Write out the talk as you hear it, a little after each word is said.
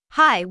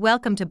Hi,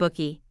 welcome to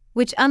Bookey,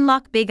 which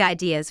unlock big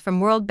ideas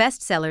from world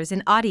bestsellers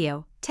in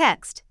audio,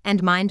 text,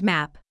 and mind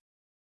map.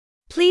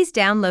 Please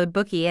download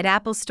Bookey at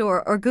Apple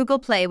Store or Google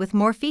Play with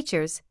more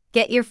features.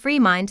 Get your free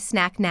mind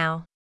snack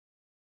now.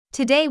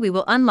 Today we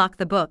will unlock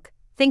the book,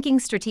 Thinking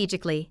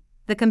Strategically,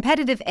 The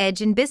Competitive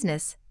Edge in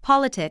Business,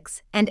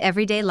 Politics, and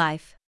Everyday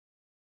Life.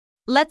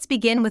 Let's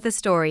begin with a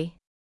story.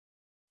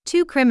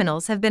 Two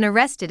criminals have been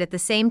arrested at the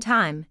same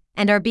time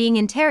and are being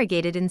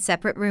interrogated in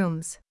separate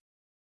rooms.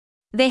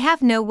 They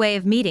have no way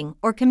of meeting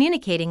or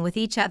communicating with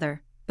each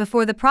other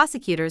before the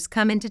prosecutors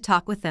come in to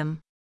talk with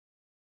them.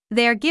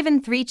 They are given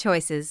three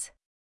choices.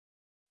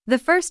 The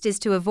first is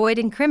to avoid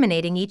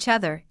incriminating each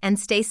other and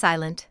stay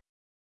silent.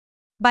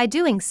 By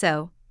doing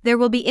so, there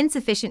will be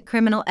insufficient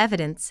criminal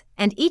evidence,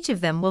 and each of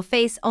them will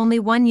face only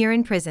 1 year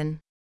in prison.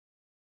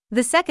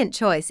 The second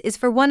choice is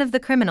for one of the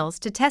criminals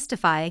to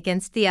testify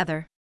against the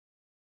other.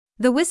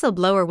 The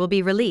whistleblower will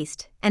be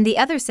released, and the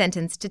other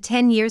sentenced to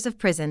 10 years of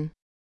prison.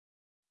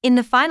 In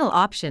the final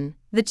option,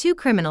 the two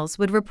criminals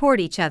would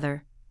report each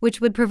other, which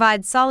would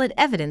provide solid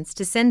evidence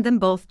to send them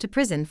both to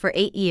prison for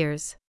 8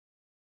 years.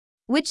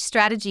 Which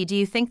strategy do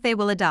you think they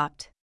will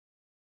adopt?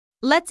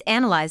 Let's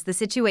analyze the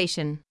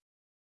situation.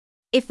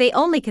 If they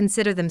only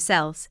consider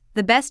themselves,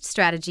 the best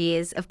strategy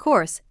is, of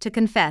course, to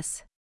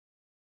confess.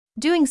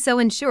 Doing so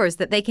ensures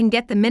that they can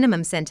get the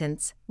minimum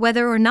sentence,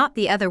 whether or not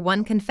the other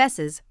one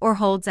confesses or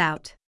holds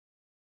out.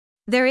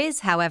 There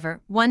is,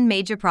 however, one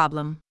major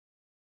problem.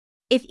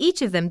 If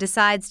each of them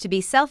decides to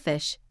be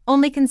selfish,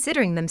 only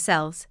considering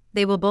themselves,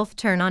 they will both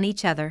turn on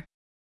each other.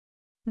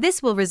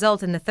 This will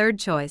result in the third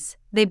choice: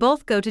 they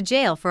both go to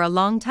jail for a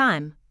long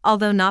time,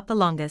 although not the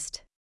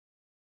longest.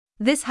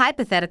 This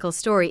hypothetical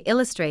story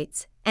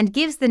illustrates and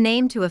gives the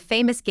name to a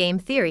famous game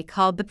theory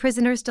called the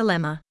prisoner's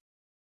dilemma.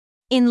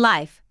 In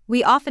life,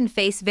 we often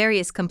face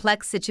various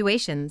complex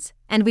situations,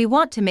 and we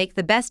want to make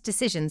the best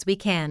decisions we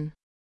can.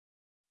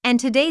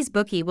 And today's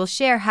Bookey will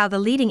share how the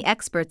leading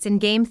experts in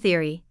game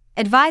theory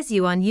advise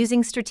you on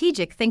using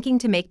strategic thinking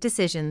to make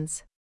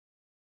decisions.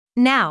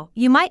 Now,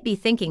 you might be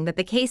thinking that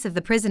the case of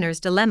the prisoner's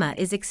dilemma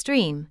is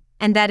extreme,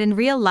 and that in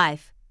real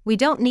life, we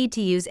don't need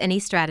to use any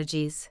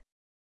strategies.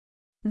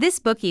 This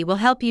Bookey will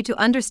help you to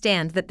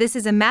understand that this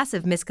is a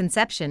massive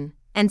misconception,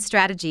 and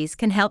strategies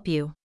can help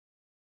you.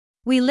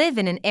 We live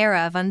in an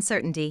era of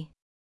uncertainty.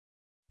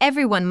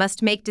 Everyone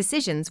must make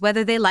decisions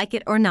whether they like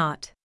it or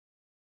not.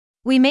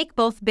 We make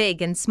both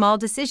big and small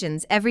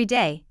decisions every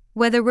day,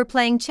 whether we're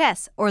playing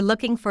chess or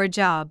looking for a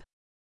job.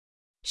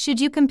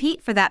 Should you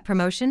compete for that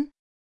promotion?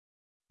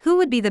 Who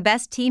would be the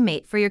best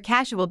teammate for your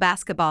casual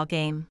basketball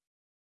game?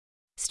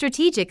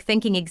 Strategic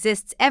thinking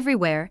exists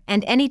everywhere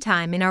and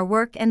anytime in our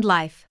work and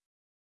life.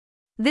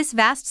 This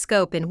vast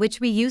scope in which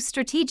we use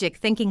strategic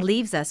thinking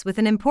leaves us with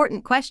an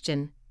important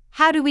question: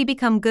 how do we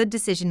become good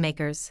decision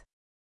makers?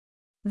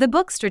 The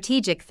book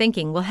Strategic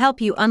Thinking will help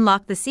you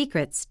unlock the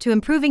secrets to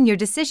improving your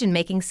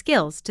decision-making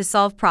skills to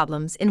solve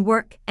problems in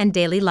work and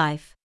daily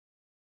life.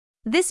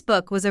 This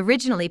book was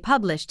originally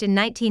published in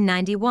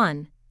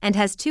 1991 and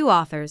has two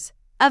authors,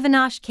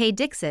 Avinash K.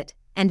 Dixit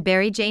and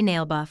Barry J.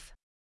 Nailbuff.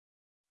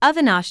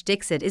 Avinash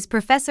Dixit is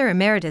Professor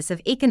Emeritus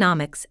of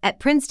Economics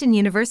at Princeton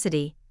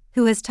University,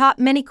 who has taught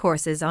many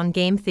courses on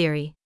game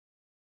theory.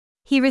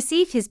 He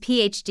received his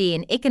Ph.D.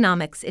 in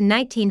economics in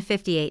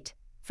 1958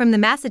 from the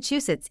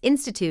Massachusetts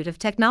Institute of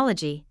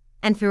Technology,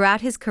 and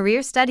throughout his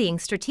career studying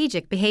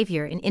strategic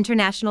behavior in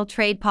international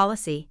trade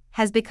policy,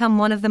 has become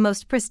one of the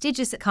most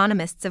prestigious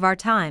economists of our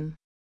time.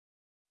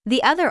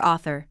 The other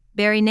author,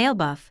 Barry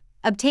Nailbuff,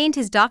 obtained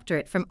his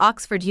doctorate from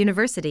Oxford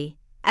University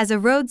as a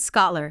Rhodes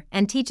Scholar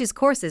and teaches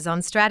courses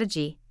on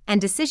strategy and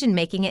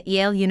decision-making at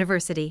Yale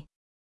University.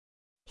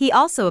 He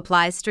also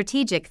applies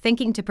strategic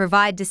thinking to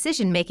provide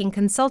decision-making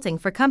consulting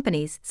for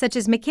companies such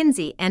as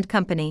McKinsey &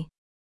 Company.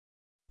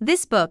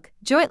 This book,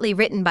 jointly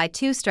written by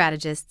two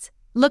strategists,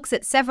 looks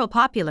at several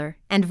popular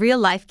and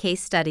real-life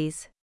case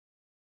studies.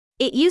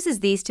 It uses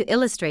these to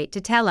illustrate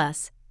to tell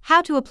us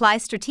how to apply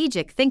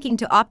strategic thinking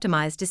to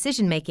optimize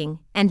decision-making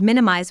and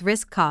minimize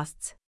risk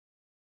costs.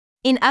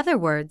 In other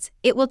words,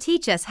 it will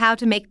teach us how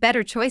to make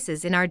better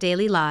choices in our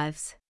daily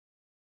lives.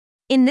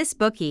 In this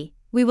Bookey,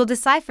 we will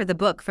decipher the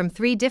book from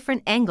 3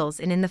 different angles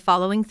and in the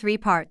following 3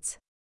 parts.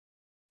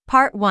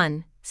 Part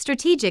 1: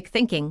 Strategic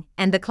Thinking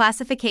and the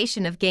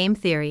Classification of Game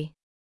Theory.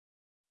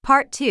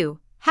 Part 2: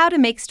 How to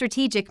Make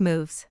Strategic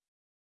Moves.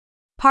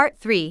 Part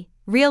 3: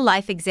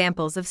 Real-life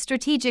examples of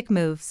strategic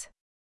moves.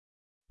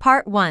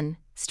 Part 1: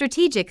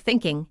 Strategic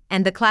Thinking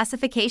and the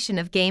Classification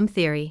of Game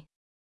Theory.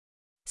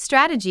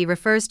 Strategy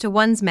refers to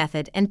one's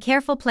method and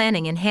careful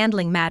planning in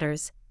handling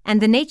matters,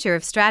 and the nature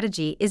of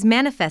strategy is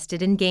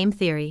manifested in game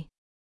theory.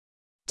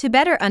 To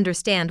better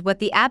understand what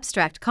the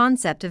abstract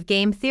concept of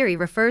game theory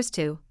refers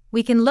to,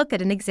 we can look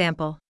at an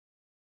example.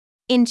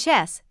 In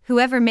chess,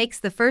 whoever makes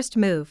the first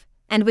move,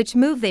 and which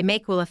move they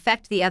make will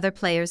affect the other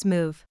player's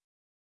move.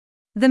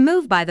 The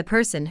move by the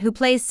person who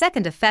plays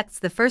second affects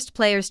the first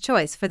player's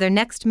choice for their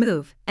next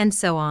move, and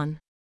so on.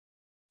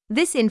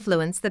 This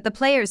influence that the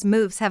players'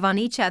 moves have on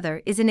each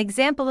other is an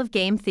example of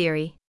game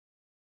theory.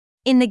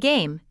 In the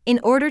game, in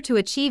order to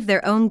achieve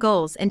their own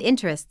goals and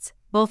interests,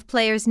 both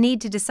players need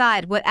to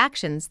decide what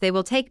actions they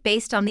will take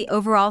based on the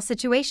overall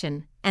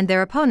situation and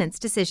their opponent's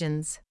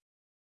decisions.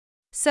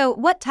 So,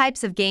 what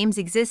types of games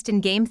exist in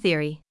game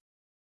theory?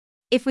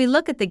 If we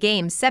look at the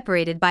games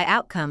separated by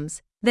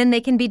outcomes, then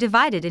they can be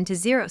divided into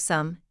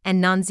zero-sum and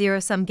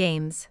non-zero-sum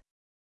games.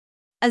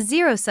 A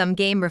zero-sum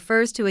game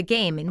refers to a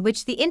game in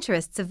which the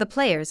interests of the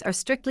players are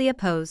strictly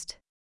opposed.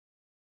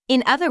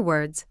 In other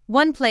words,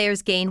 one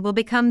player's gain will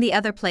become the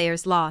other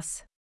player's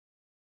loss.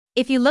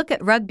 If you look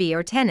at rugby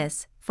or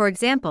tennis, for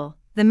example,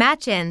 the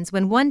match ends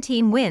when one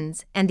team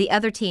wins and the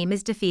other team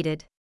is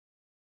defeated.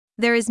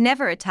 There is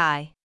never a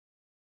tie.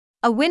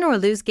 A win or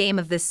lose game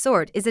of this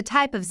sort is a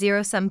type of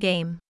zero-sum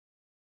game.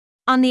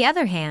 On the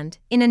other hand,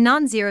 in a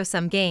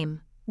non-zero-sum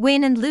game,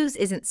 win and lose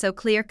isn't so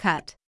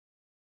clear-cut.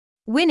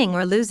 Winning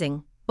or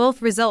losing,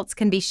 both results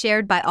can be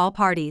shared by all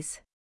parties.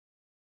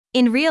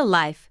 In real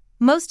life,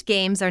 most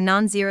games are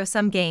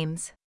non-zero-sum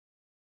games.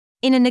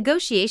 In a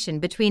negotiation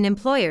between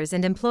employers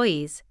and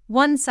employees,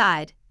 one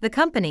side, the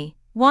company,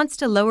 wants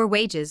to lower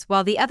wages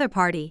while the other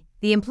party,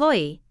 the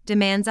employee,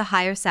 demands a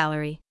higher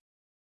salary.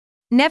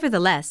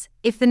 Nevertheless,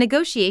 if the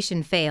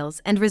negotiation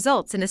fails and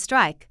results in a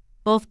strike,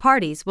 both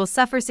parties will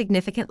suffer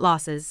significant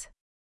losses.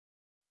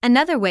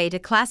 Another way to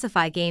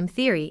classify game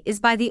theory is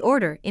by the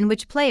order in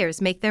which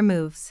players make their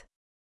moves.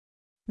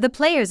 The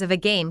players of a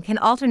game can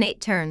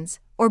alternate turns,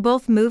 or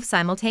both move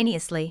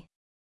simultaneously.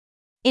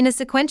 In a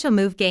sequential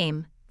move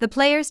game, the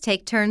players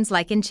take turns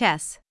like in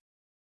chess.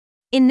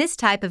 In this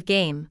type of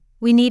game,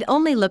 we need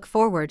only look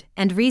forward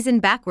and reason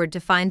backward to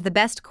find the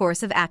best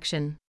course of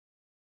action.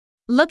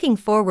 Looking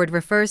forward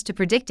refers to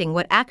predicting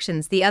what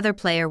actions the other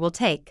player will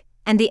take,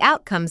 and the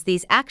outcomes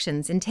these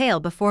actions entail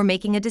before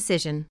making a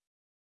decision.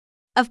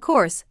 Of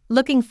course,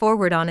 looking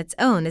forward on its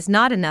own is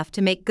not enough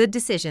to make good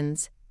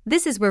decisions.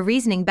 This is where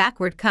reasoning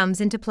backward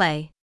comes into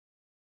play.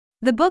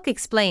 The book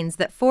explains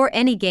that for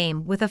any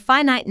game with a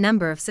finite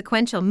number of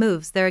sequential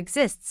moves there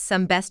exists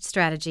some best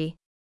strategy.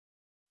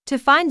 To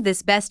find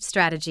this best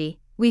strategy,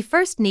 we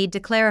first need to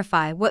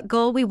clarify what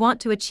goal we want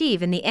to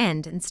achieve in the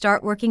end and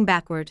start working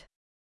backward.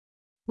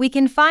 We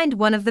can find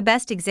one of the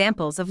best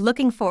examples of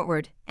looking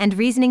forward and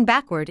reasoning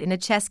backward in a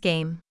chess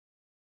game.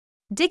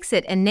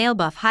 Dixit and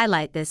Nailbuff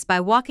highlight this by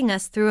walking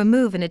us through a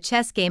move in a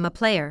chess game. A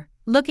player,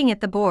 looking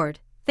at the board,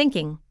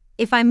 thinking,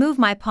 if I move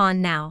my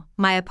pawn now,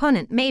 my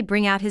opponent may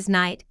bring out his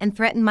knight and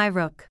threaten my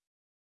rook.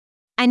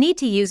 I need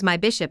to use my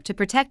bishop to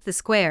protect the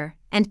square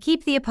and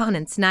keep the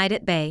opponent's knight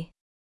at bay.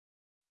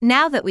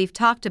 Now that we've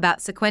talked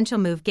about sequential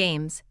move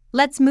games,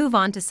 let's move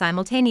on to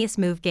simultaneous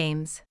move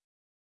games.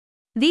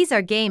 These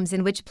are games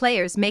in which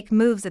players make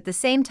moves at the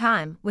same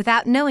time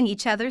without knowing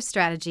each other's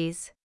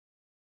strategies.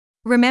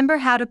 Remember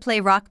how to play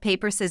rock,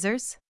 paper,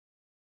 scissors?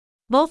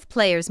 Both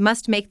players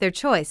must make their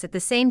choice at the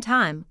same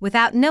time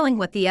without knowing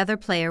what the other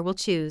player will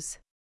choose.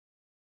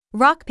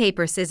 Rock,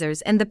 paper,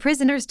 scissors and the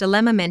prisoner's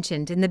dilemma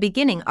mentioned in the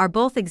beginning are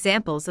both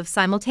examples of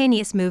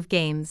simultaneous move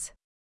games.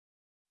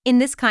 In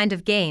this kind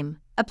of game,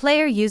 a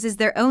player uses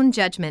their own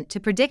judgment to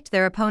predict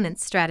their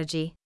opponent's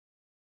strategy.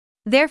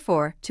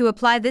 Therefore, to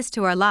apply this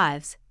to our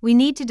lives, we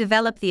need to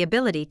develop the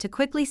ability to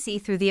quickly see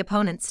through the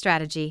opponent's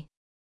strategy.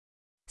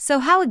 So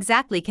how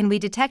exactly can we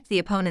detect the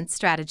opponent's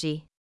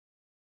strategy?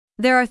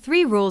 There are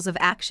 3 rules of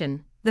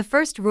action. The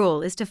first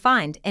rule is to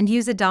find and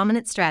use a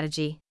dominant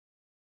strategy.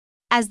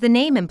 As the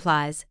name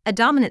implies, a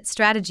dominant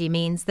strategy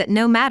means that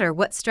no matter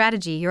what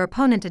strategy your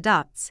opponent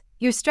adopts,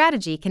 your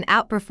strategy can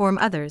outperform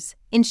others,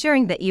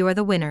 ensuring that you are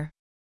the winner.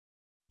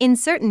 In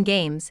certain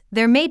games,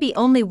 there may be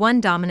only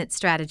one dominant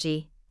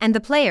strategy, and the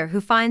player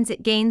who finds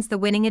it gains the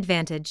winning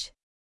advantage.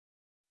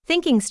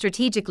 Thinking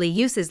strategically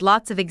uses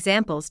lots of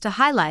examples to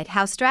highlight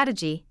how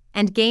strategy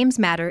and games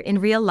matter in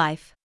real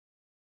life.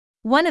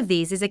 One of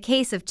these is a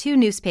case of 2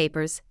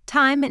 newspapers,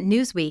 Time and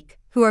Newsweek,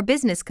 who are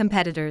business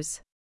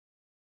competitors.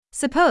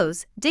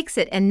 Suppose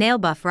Dixit and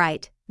Nailbuff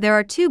write, there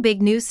are 2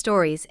 big news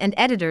stories and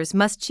editors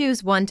must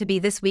choose one to be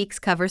this week's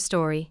cover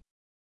story.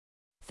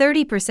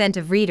 30%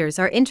 of readers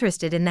are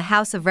interested in the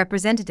House of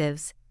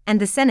Representatives and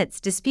the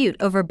Senate's dispute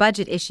over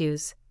budget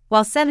issues,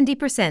 while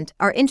 70%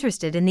 are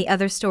interested in the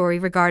other story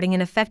regarding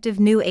an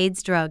effective new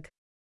AIDS drug.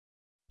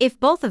 If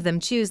both of them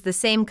choose the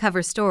same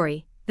cover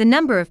story, the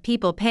number of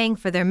people paying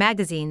for their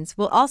magazines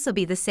will also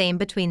be the same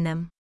between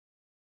them.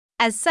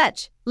 As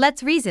such,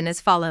 let's reason as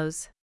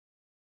follows.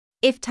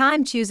 If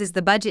Time chooses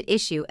the budget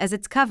issue as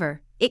its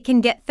cover, it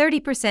can get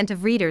 30%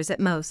 of readers at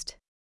most.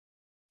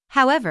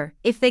 However,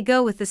 if they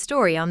go with the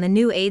story on the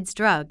new AIDS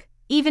drug,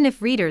 even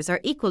if readers are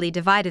equally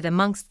divided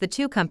amongst the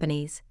 2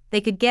 companies,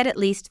 they could get at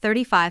least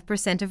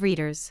 35% of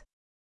readers.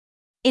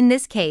 In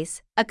this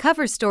case, a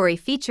cover story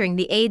featuring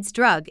the AIDS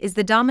drug is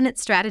the dominant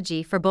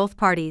strategy for both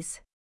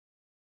parties.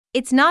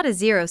 It's not a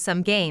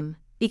zero-sum game,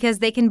 because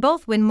they can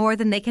both win more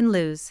than they can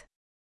lose.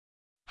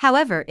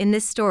 However, in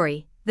this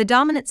story, the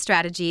dominant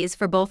strategy is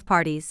for both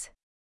parties.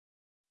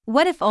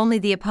 What if only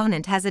the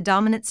opponent has a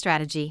dominant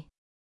strategy?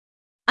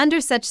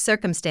 Under such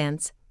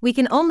circumstance, we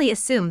can only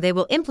assume they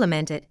will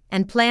implement it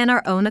and plan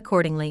our own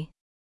accordingly.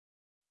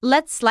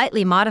 Let's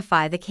slightly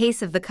modify the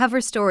case of the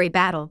cover story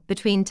battle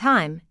between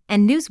Time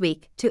and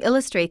Newsweek to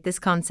illustrate this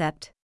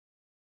concept.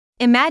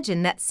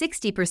 Imagine that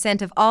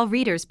 60% of all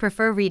readers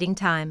prefer reading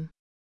Time.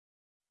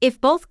 If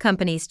both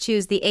companies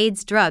choose the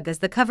AIDS drug as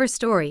the cover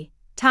story,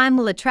 Time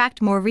will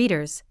attract more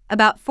readers,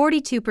 about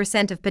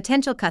 42% of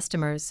potential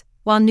customers,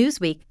 while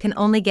Newsweek can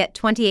only get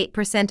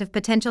 28% of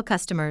potential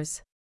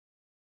customers.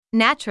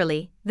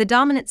 Naturally, the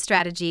dominant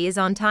strategy is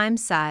on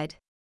Time's side.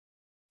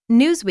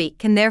 Newsweek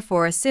can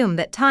therefore assume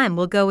that Time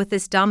will go with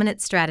this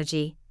dominant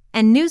strategy,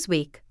 and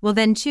Newsweek will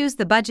then choose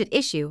the budget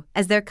issue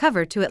as their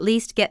cover to at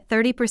least get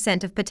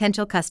 30% of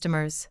potential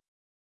customers.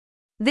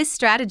 This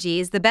strategy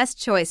is the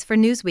best choice for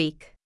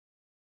Newsweek.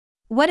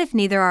 What if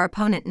neither our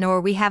opponent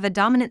nor we have a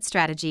dominant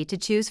strategy to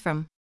choose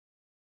from?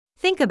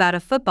 Think about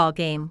a football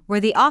game where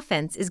the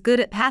offense is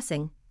good at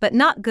passing, but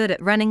not good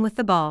at running with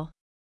the ball.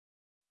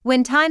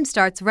 When time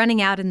starts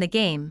running out in the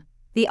game,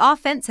 the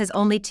offense has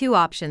only two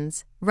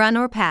options: run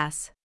or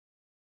pass.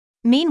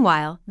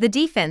 Meanwhile, the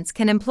defense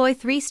can employ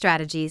three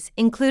strategies,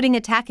 including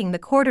attacking the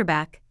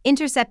quarterback,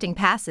 intercepting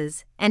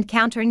passes, and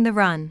countering the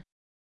run.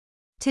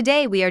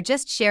 Today we are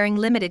just sharing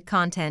limited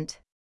content.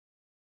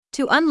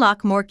 To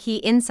unlock more key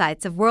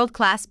insights of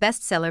world-class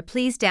bestseller,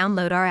 please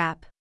download our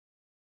app.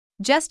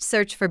 Just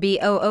search for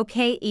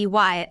BOOKEY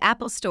at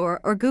Apple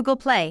Store or Google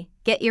Play.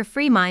 Get your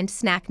free mind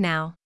snack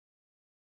now.